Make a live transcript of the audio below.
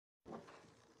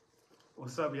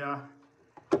What's up, y'all?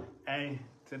 Hey,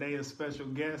 today a special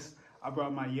guest. I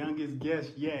brought my youngest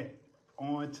guest yet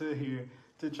on to here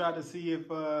to try to see if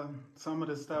some of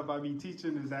the stuff I be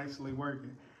teaching is actually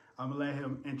working. I'm gonna let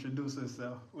him introduce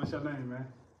himself. What's your name, man?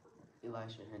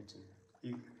 Elisha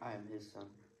Hinton. I am his son.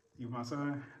 You my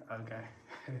son? Okay.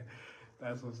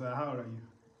 That's what's up. How old are you?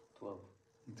 12.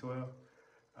 You 12?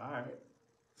 All right.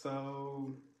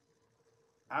 So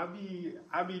I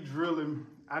be drilling.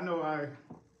 I know I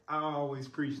always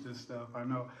preach this stuff. I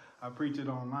know I preach it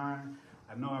online.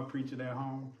 I know I preach it at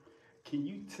home. Can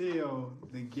you tell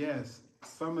the guests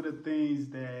some of the things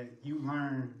that you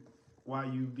learn while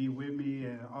you be with me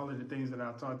and all of the things that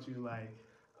I taught you, like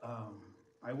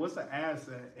what's an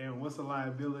asset and what's a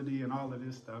liability and all of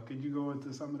this stuff? Could you go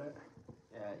into some of that?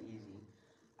 Yeah, easy.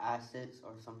 Assets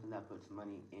are something that puts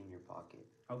money in your pocket.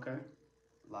 Okay.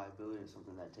 Liability is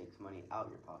something that takes money out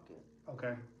your pocket.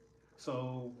 Okay.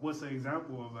 So what's an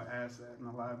example of an asset and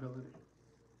a liability?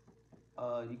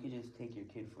 You could just take your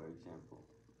kid, for example,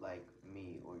 like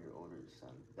me or your older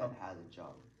son that has a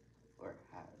job or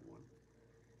had one.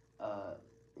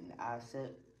 An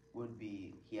asset would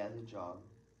be he has a job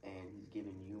and he's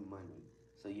giving you money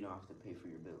so you don't have to pay for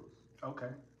your bills.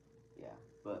 Okay. Yeah,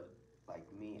 but like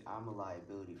me, I'm a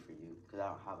liability for you because I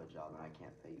don't have a job and I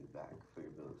can't pay you back for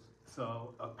your bills.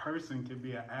 So a person can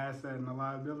be an asset and a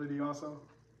liability also?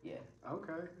 Yeah.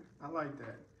 Okay, I like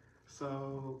that.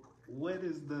 So what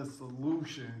is the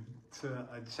solution to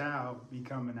a child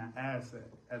becoming an asset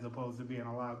as opposed to being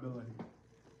a liability?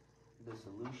 The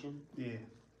solution? Yeah.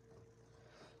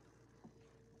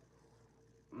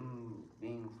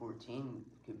 Being 14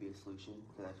 could be a solution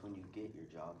because that's when you get your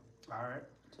job. All right.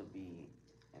 To be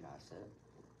an asset.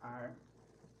 All right.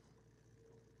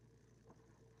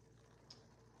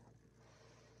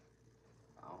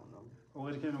 I don't know.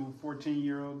 What can a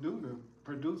 14-year-old do to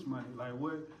produce money? Like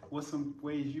what's some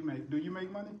ways you make? Do you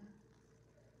make money?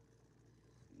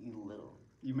 Little.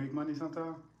 You make money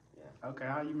sometimes? Yeah. Okay,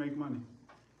 how you make money?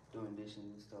 Doing dishes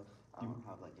and stuff. I don't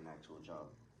have like an actual job.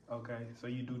 Okay, so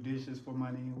you do dishes for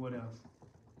money. What else?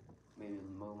 Maybe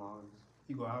mow lawns.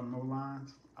 You go out and mow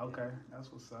lines? Okay,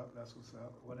 that's what's up. That's what's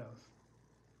up. What else?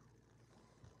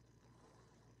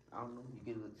 I don't know.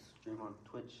 You could stream on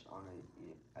Twitch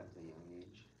at a young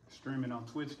age. Streaming on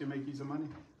Twitch can make you some money?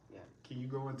 Yeah. Can you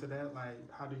go into that? Like,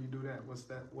 how do you do that? What's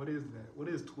that? What is that? What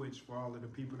is Twitch for all of the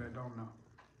people that don't know?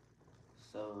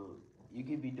 So you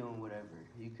could be doing whatever.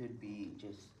 You could be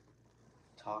just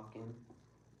talking,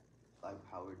 like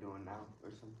how we're doing now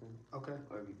or something. Okay.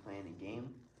 Or be playing a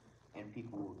game, and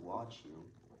people would watch you,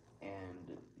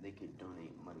 and they could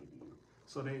donate money to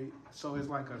you. So it's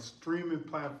like a streaming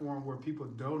platform where people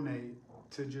donate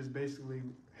to just basically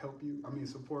help you. I mean,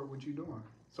 support what you're doing.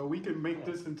 So we can make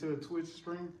this into a Twitch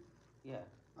stream. Yeah.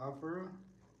 Oh, for real?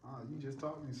 Oh, you just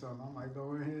taught me something. I might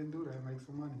go ahead and do that. Make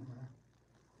some money, man.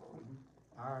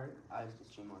 All right. I used to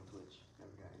stream on Twitch.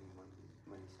 Never got any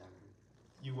money sadly.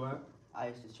 You what? I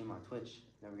used to stream on Twitch.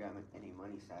 Never got any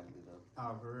money sadly though.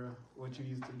 Oh, for real? What you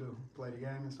used to do? Play the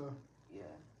game and stuff? Yeah.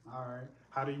 All right.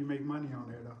 How do you make money on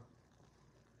there though?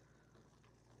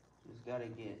 Just gotta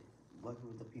get lucky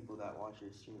with the people that watch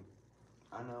your stream.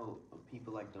 I know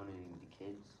people like donating to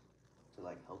kids to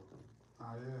like help them.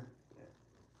 Oh yeah.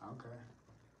 Yeah. Okay.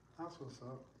 That's what's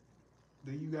up.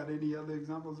 Do you got any other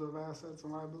examples of assets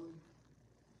and liability?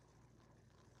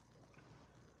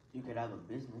 You could have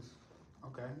a business.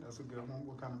 Okay, that's a good one.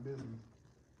 What kind of business?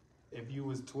 If you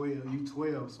was 12, you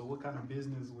 12, so what kind of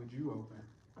business would you open?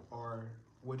 Or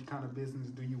what kind of business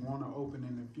do you want to open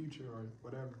in the future or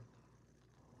whatever?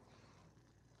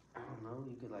 I don't know.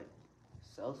 You could like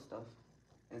sell stuff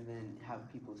and then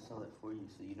have people sell it for you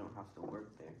so you don't have to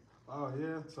work there. Oh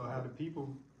yeah, so have the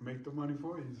people make the money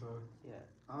for you, so. Yeah.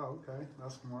 Oh, okay,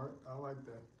 that's smart. I like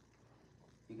that.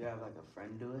 You could have like a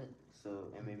friend do it, so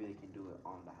and maybe they can do it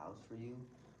on the house for you,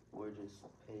 or just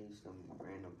pay some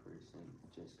random person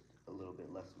just a little bit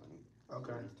less money.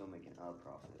 Okay. So you're still making a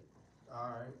profit.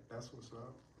 All right, that's what's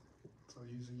up. So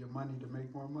using your money to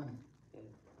make more money.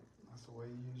 Yeah. That's the way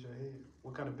you use your head.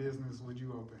 What kind of business would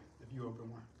you open if you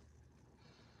open one?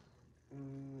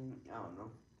 I don't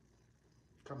know.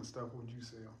 What kind of stuff would you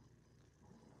sell?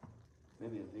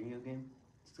 Maybe a video game.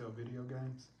 Sell video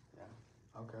games? Yeah.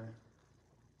 Okay.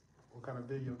 What kind of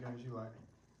video games you like?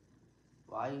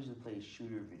 Well, I usually play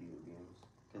shooter video games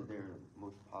because they're the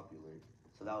most popular.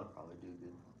 So that would probably do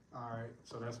good. All right.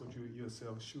 So that's what you'll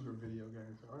sell, shooter video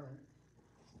games. All right.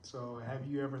 So have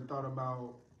you ever thought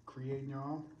about creating your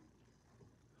own?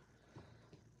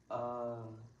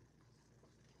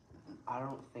 I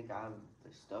don't think I have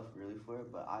the stuff really for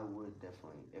it, but I would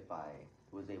definitely if I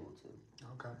was able to.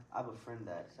 Okay. I have a friend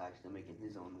that's actually making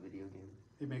his own video game.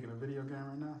 He making a video game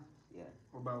right now? Yeah.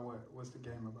 About what? What's the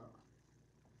game about?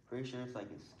 Pretty sure it's like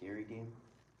a scary game.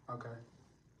 Okay.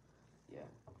 Yeah.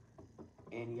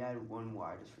 And he had one more,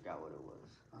 I just forgot what it was.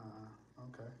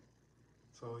 Okay.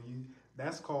 So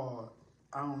that's called,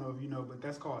 I don't know if you know, but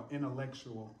that's called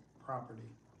intellectual property.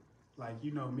 Like,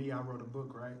 you know me, I wrote a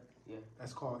book, right? Yeah.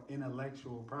 That's called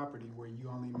intellectual property, where you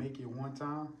only make it one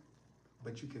time,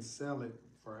 but you can sell it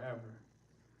forever.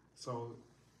 So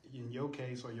in your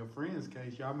case or your friend's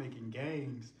case, y'all making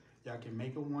games, y'all can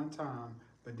make them one time,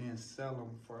 but then sell them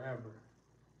forever,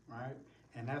 right?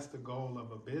 And that's the goal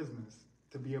of a business,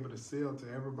 to be able to sell to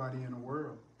everybody in the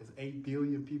world. There's 8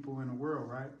 billion people in the world,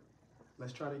 right?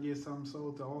 Let's try to get something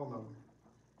sold to all of them.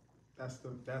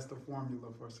 That's the formula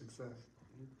for success.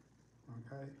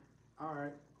 Okay? All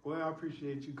right. Well, I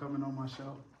appreciate you coming on my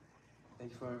show.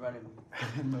 Thanks for inviting me.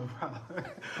 No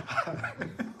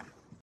problem.